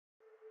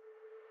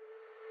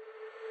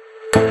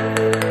Hello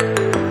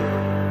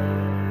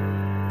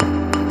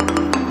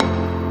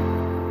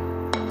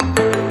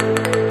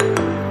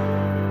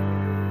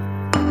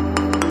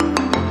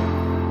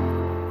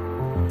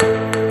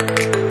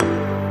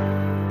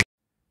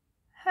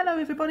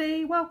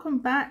everybody, welcome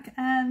back,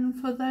 and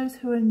for those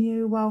who are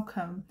new,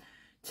 welcome.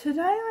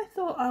 Today I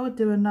thought I would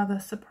do another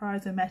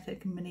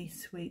Surprise-O-Matic mini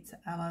sweets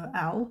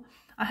LOL.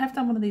 I have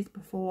done one of these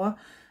before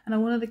and I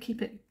wanted to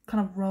keep it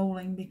kind of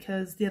rolling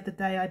because the other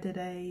day I did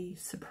a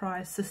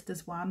Surprise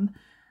Sisters one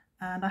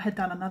and I had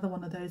done another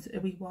one of those a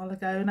wee while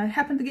ago and I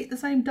happened to get the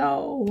same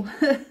doll.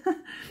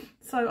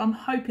 So I'm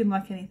hoping,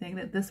 like anything,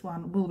 that this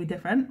one will be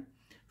different.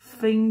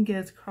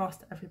 Fingers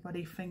crossed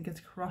everybody, fingers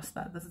crossed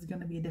that this is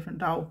going to be a different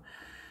doll.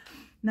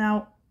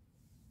 Now,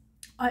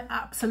 I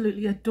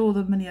absolutely adore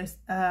the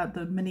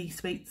mini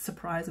sweet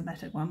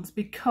Surprise-O-Matic ones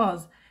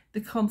because the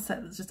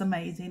concept is just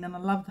amazing and I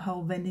love the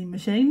whole vending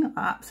machine.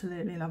 I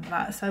absolutely love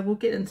that. So we'll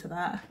get into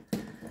that.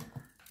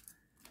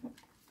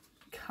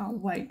 Can't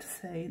wait to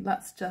see.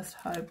 Let's just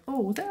hope.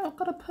 Oh, I've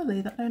got a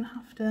pulley that I don't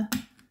have to.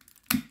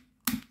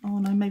 Oh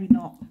no, maybe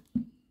not.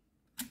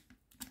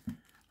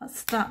 Let's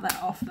start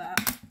that off there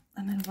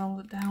and then roll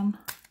it down.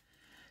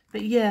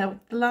 But yeah,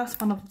 the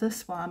last one of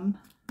this one.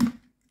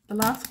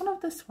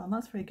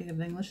 That's very good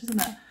in English,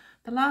 isn't it?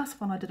 The last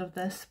one I did of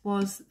this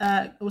was,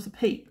 it was a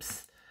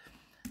Peeps.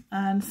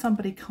 And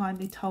somebody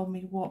kindly told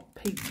me what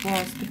Peeps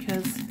was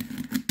because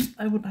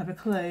I wouldn't have a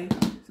clue.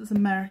 This is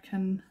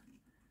American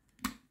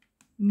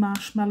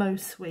marshmallow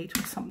sweet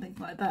or something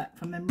like that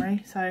from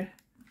memory. So,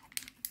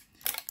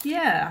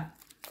 yeah.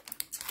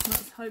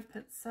 Let's hope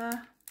it's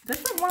a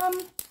different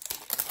one.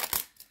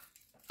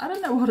 I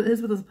don't know what it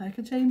is with this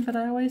packaging, but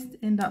I always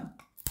end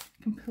up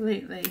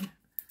completely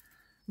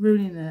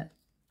ruining it,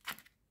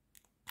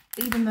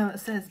 even though it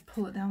says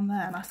pull it down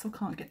there and I still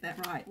can't get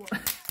that right.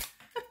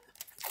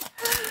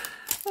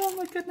 Oh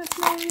my goodness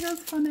me,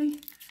 that's funny.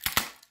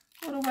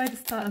 What a way to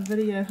start a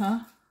video,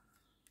 huh?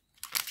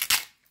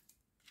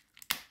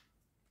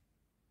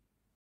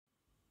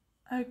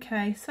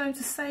 Okay, so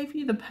to save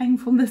you the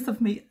painfulness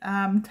of me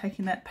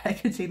taking that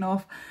packaging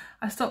off,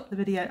 I stopped the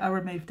video, I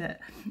removed it.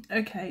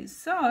 Okay,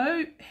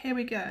 so here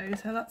we go.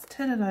 So let's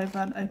turn it over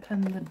and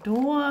open the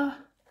door.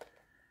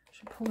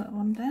 Pull that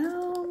one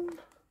down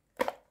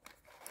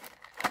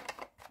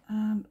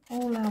and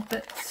all our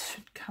bits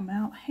should come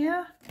out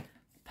here.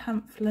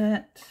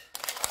 Pamphlet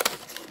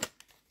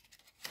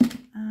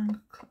and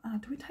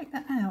do we take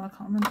that out? I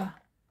can't remember.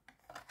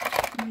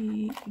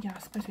 Yeah, I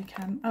suppose we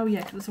can. Oh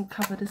yeah, because it's all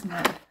covered, isn't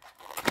it?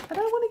 I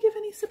don't want to give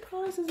any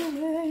surprises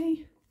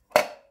away.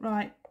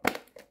 Right,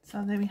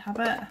 so there we have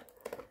it.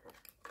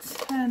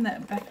 Turn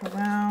that back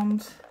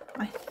around.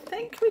 I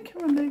think we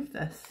can remove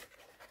this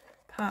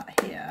part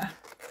here,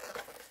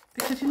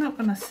 because you're not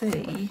going to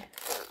see,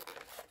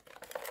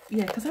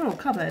 yeah, because they're all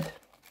covered.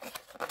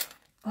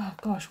 Oh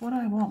gosh, what do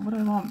I want?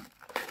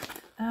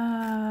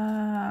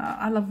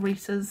 I love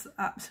Reese's,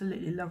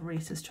 absolutely love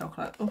Reese's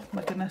chocolate. Oh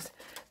my goodness.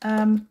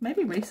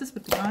 Maybe Reese's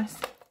would be nice.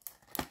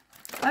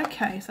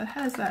 Okay, so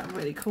here's that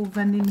really cool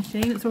vending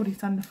machine. It's already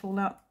starting to fall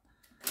out,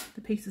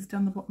 the pieces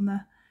down the bottom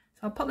there.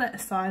 So I'll put that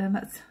aside and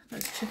let's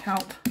check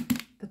out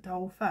the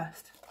doll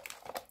first.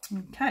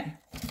 Okay.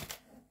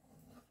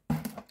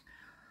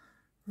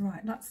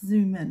 Right, let's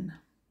zoom in.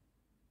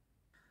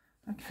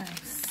 Okay,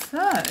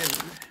 so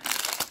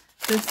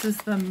this is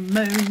the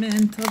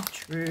moment of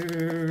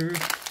truth.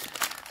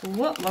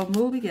 What one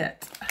will we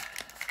get?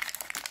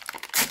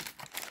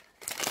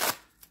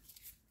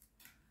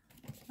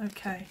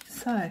 Okay,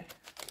 so.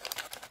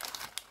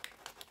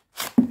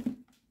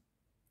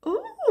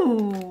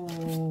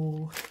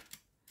 Ooh,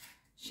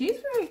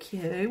 she's very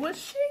cute. What's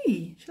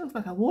she? She looks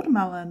like a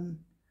watermelon.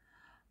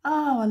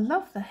 Oh, I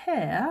love the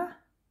hair.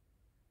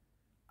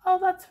 Oh,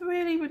 that's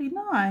really, really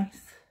nice.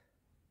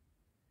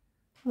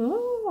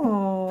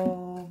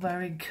 Oh,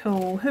 very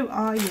cool. Who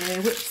are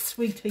you? Which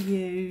sweet are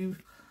you?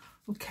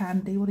 Or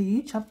Candy? What are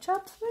you? Chub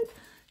Chub?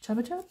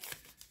 Chubba Chub?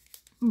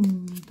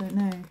 Don't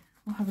know.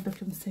 I'll have a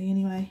look and see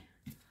anyway.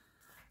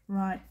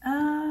 Right.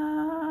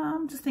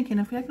 I'm just thinking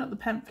if we open up the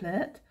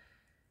pamphlet,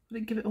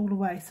 would it give it all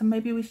away? So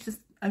maybe we should just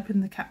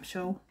open the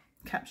capsule.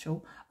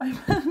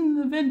 Open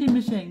the vending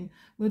machine.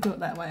 We'll do it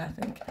that way, I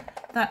think.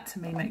 That to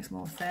me makes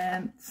more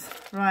sense.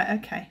 Right,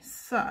 okay,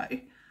 so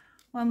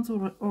one's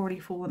already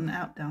fallen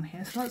out down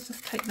here, so let's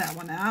just take that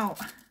one out.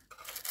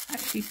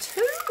 Actually,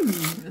 two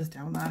is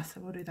down there, so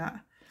we'll do that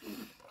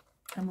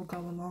and we'll go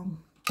along.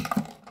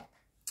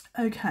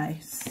 Okay,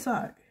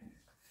 so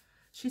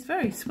she's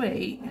very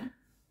sweet.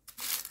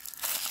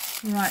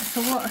 Right,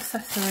 so what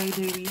accessory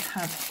do we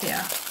have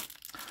here?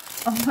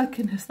 Oh my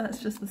goodness, that's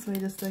just the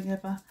sweetest thing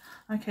ever.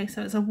 Okay,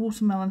 so it's a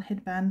watermelon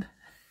headband.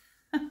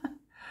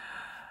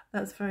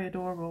 That's very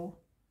adorable.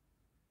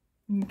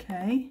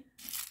 Okay.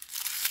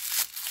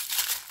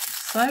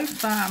 So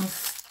far, I'm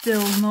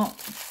still not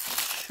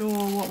sure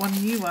what one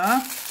you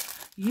are.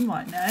 You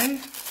might know.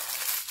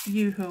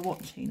 You who are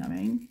watching, I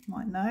mean,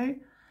 might know.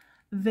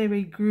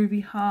 Very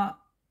groovy heart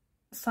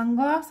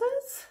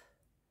sunglasses.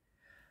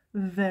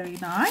 Very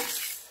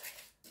nice.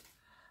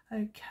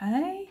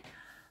 Okay.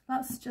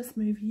 let's just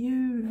move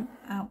you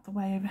out the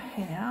way over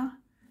here,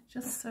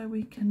 just so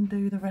we can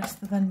do the rest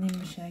of the vending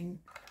machine.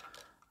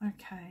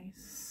 Okay,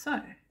 so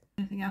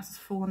anything else has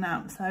fallen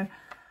out, so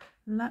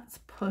let's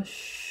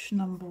push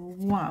number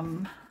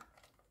 1.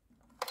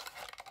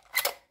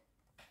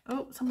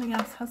 Oh, something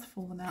else has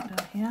fallen out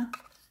down here.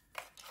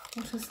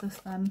 What is this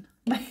then?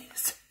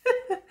 It's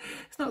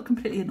not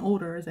completely in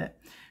order, is it?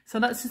 So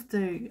let's just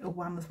do a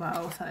 1 as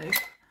well. So I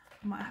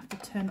might have to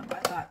turn it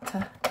like that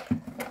to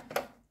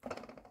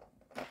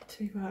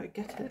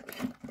get it.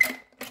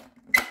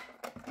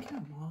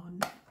 Come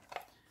on.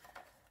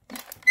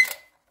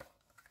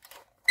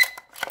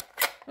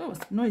 Oh,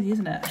 it's noisy,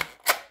 isn't it?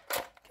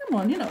 Come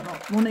on, you're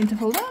not wanting to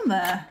fall down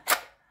there.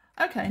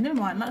 Okay, never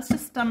mind. Let's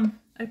just open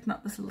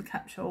up this little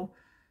capsule.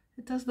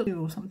 It does look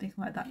or something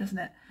like that, doesn't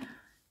it?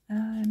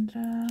 And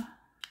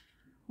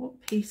what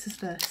piece is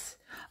this?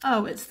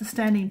 Oh, it's the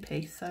standing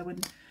piece. So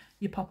when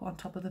you pop it on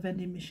top of the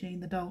vending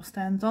machine, the doll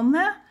stands on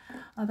there.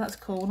 Oh, that's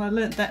cool. And I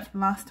learnt that from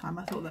last time.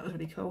 I thought that was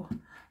really cool.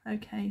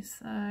 Okay,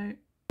 so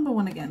number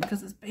 1 again,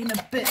 because it's been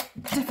a bit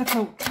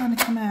difficult trying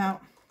to come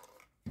out.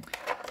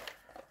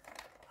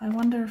 I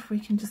wonder if we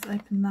can just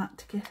open that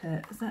to get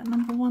it. Is that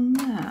number 1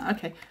 there?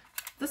 Okay.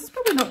 This is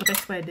probably not the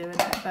best way of doing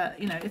it, but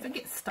you know, if it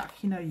gets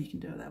stuck, you know you can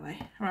do it that way.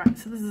 Right,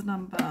 so this is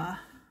number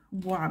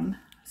 1,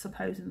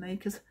 supposedly,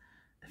 because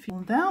if you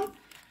fall down.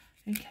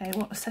 Okay,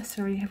 what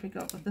accessory have we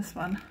got with this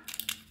one?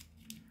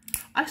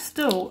 I'm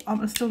still in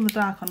the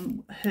dark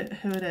on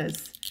who it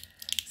is.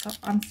 So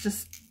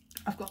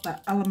I've got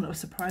that element of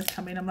surprise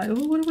coming. I'm like,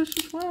 oh, what was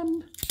this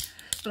one?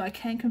 But I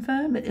can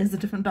confirm it is a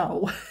different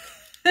doll.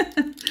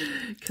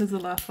 Because the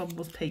last one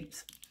was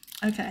Peeps.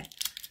 Okay.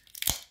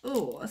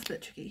 Oh, that's a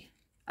bit tricky.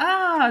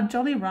 Ah,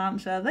 Jolly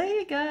Rancher. There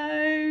you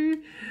go.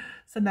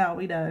 So now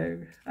we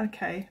know.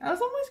 Okay. I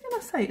was almost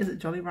going to say, is it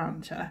Jolly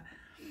Rancher?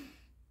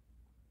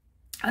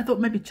 I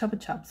thought maybe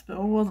Chubba Chubs, but I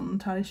wasn't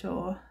entirely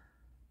sure.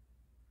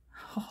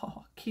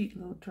 Oh, cute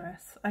little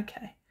dress.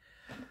 Okay.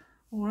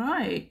 All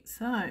right.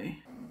 So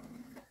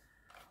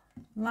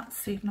let's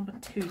see if number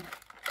 2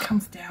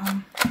 comes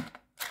down.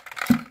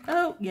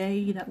 Oh,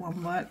 yay. That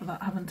one worked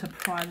without having to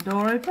pry the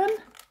door open.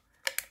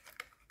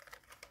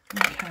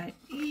 Okay.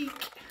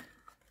 Eek.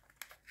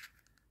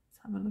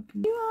 Have a look.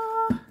 You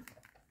are.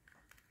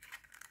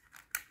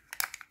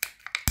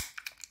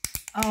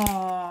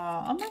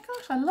 Oh my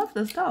gosh, I love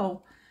this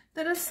doll.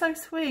 That is so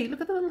sweet. Look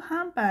at the little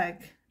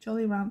handbag.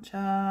 Jolly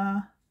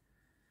Rancher.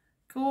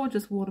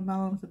 Gorgeous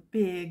watermelon with a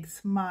big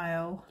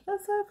smile.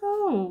 That's so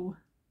cool.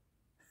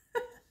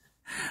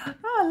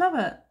 Oh, I love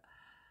it.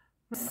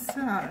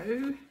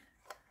 So,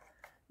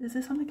 is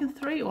there something in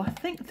 3? Or I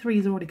think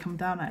 3's already come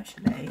down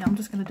actually. I'm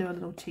just going to do a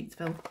little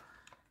Cheatsville.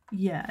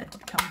 Yeah, it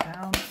did come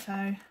down.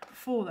 So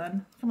 4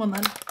 then. Come on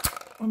then.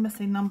 We're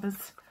missing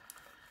numbers.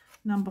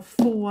 Number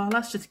 4.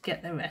 Let's just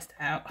get the rest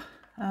out.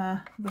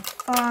 Number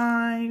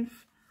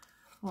 5.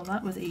 Well,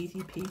 that was easy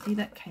peasy.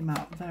 That came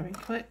out very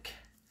quick.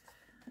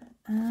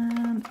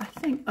 And I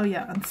think, oh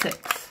yeah, and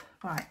 6.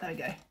 Right, there we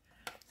go.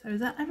 So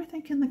is that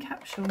everything in the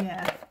capsule?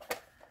 Yeah.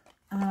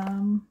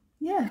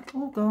 Yeah,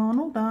 all gone,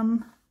 all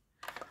done.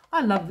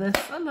 I love this.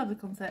 I love the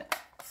concept.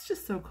 It's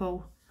just so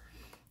cool.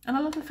 And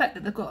I love the fact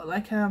that they've got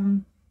like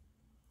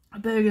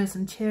burgers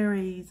and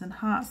cherries and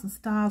hearts and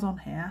stars on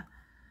here.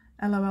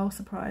 L.O.L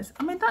surprise.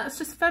 I mean, that's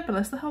just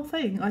fabulous, the whole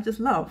thing. I just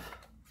love.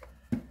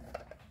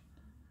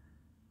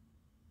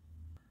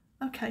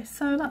 Okay,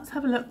 so let's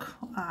have a look.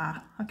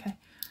 Ah, okay.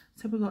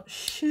 So we've got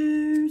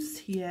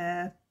shoes.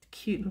 Yeah,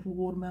 cute little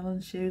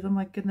watermelon shoes. Oh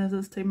my goodness,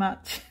 that's too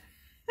much.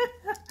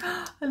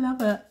 I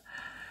love it.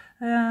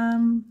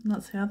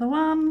 That's the other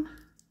one.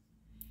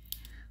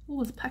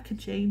 Oh, it's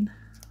packaging.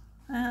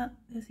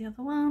 There's the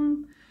other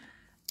one.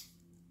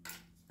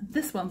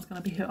 This one's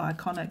going to be her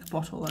iconic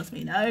bottle, as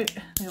we know.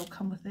 They all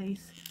come with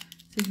these.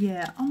 So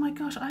yeah, oh my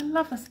gosh, I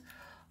love this.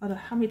 I don't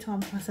know how many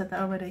times have I said that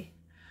already.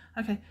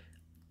 Okay,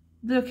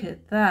 look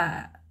at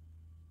that.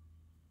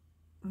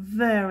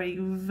 Very,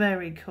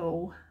 very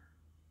cool.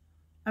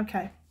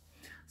 Okay,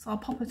 so I'll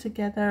pop it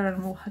together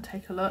and we'll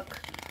take a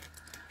look.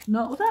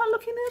 Not without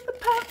looking at the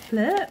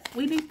pamphlet.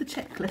 We need the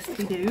checklist,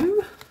 we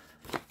do.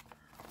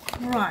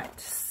 Right,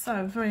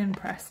 so very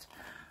impressed.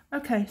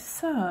 Okay,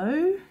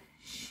 so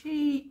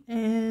she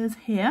is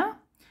here,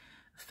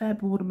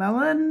 Feb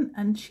Watermelon,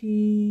 and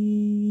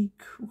she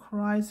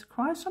cries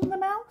from the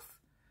mouth.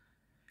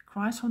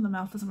 Cries from the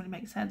mouth doesn't really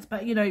make sense,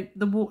 but you know,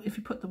 if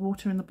you put the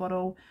water in the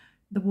water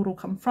will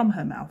come from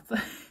her mouth.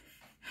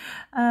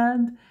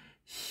 And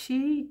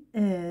she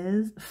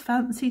is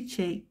Fancy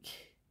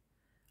Cheek.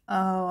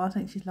 Oh, I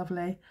think she's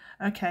lovely.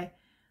 Okay,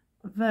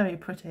 very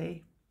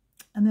pretty.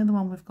 And the other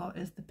one we've got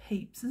is the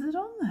Peeps. Is it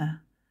on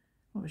there?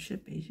 Well, it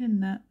should be,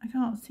 shouldn't it? I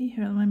can't see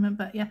her at the moment,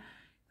 but yeah,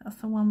 that's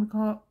the one we've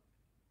got.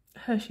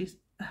 Hershey's.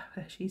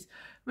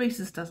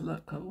 Reese's does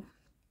look cool.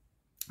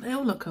 They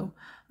all look cool.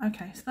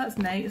 Okay, so that's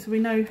neat. So we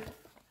know,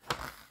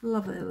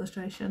 love the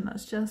illustration.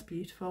 That's just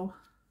beautiful.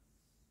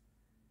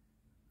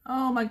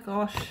 Oh my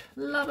gosh,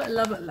 love it,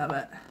 love it, love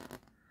it.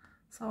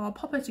 So I'll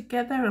pop her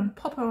together and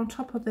pop her on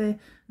top of the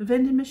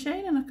vending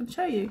machine and I can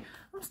show you.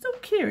 I'm still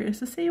curious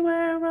to see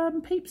where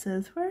Peeps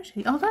is. Where is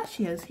she? Oh, there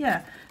she is.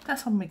 Yeah,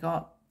 that's one we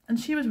got. And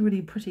she was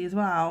really pretty as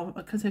well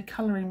because her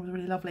colouring was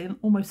really lovely and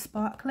almost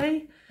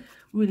sparkly.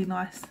 Really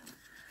nice.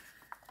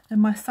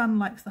 And my son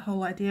likes the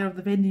whole idea of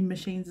the vending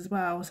machines as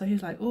well. So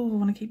he's like, oh, I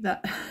want to keep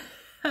that.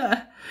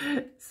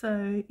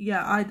 So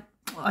yeah,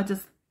 I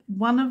just,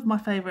 one of my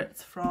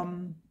favourites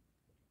from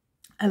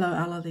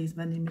L.O.L are these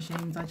vending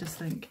machines. I just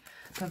think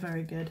they're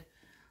very good.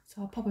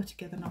 So I'll pop it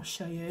together and I'll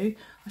show you.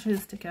 I'll show you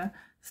the sticker.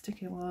 The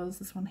sticker was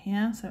this one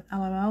here. So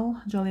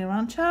L.O.L Jolly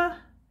Rancher.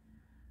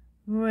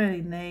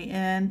 Really neat.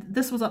 And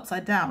this was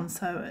upside down,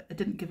 so it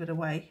didn't give it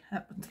away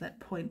up until that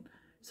point.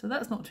 So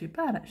that's not too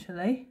bad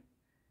actually.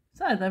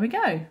 So there we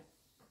go.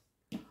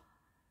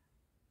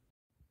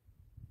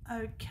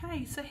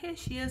 Okay, so here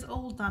she is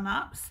all done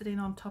up, sitting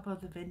on top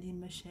of the vending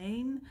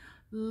machine,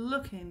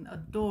 looking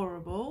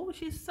adorable.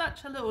 She's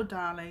such a little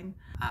darling.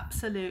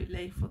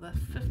 Absolutely, for the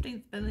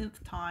 15th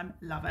billionth time,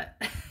 love it.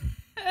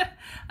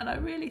 And I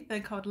really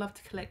think I would love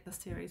to collect the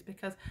series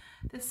because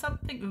there's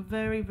something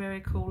very,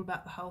 very cool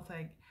about the whole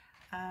thing.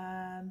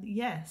 And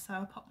yeah, so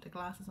I'll pop the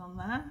glasses on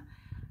there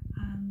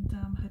and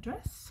her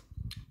dress,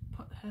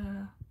 put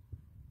her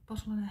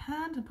bottle in her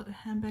hand and put her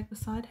handbag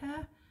beside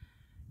her.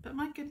 But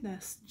my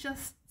goodness,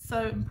 just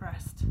so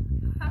impressed,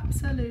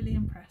 absolutely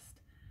impressed.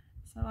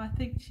 So I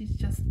think she's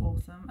just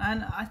awesome,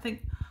 and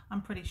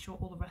I'm pretty sure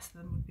all the rest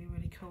of them would be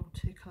really cool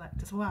to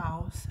collect as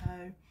well.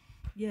 So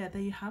yeah,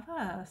 there you have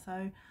her.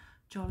 So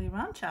Jolly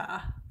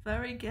Rancher,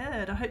 very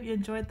good. I hope you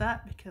enjoyed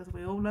that because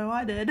we all know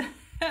I did.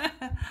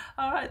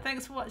 All right,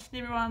 thanks for watching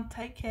everyone.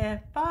 Take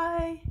care.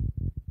 Bye.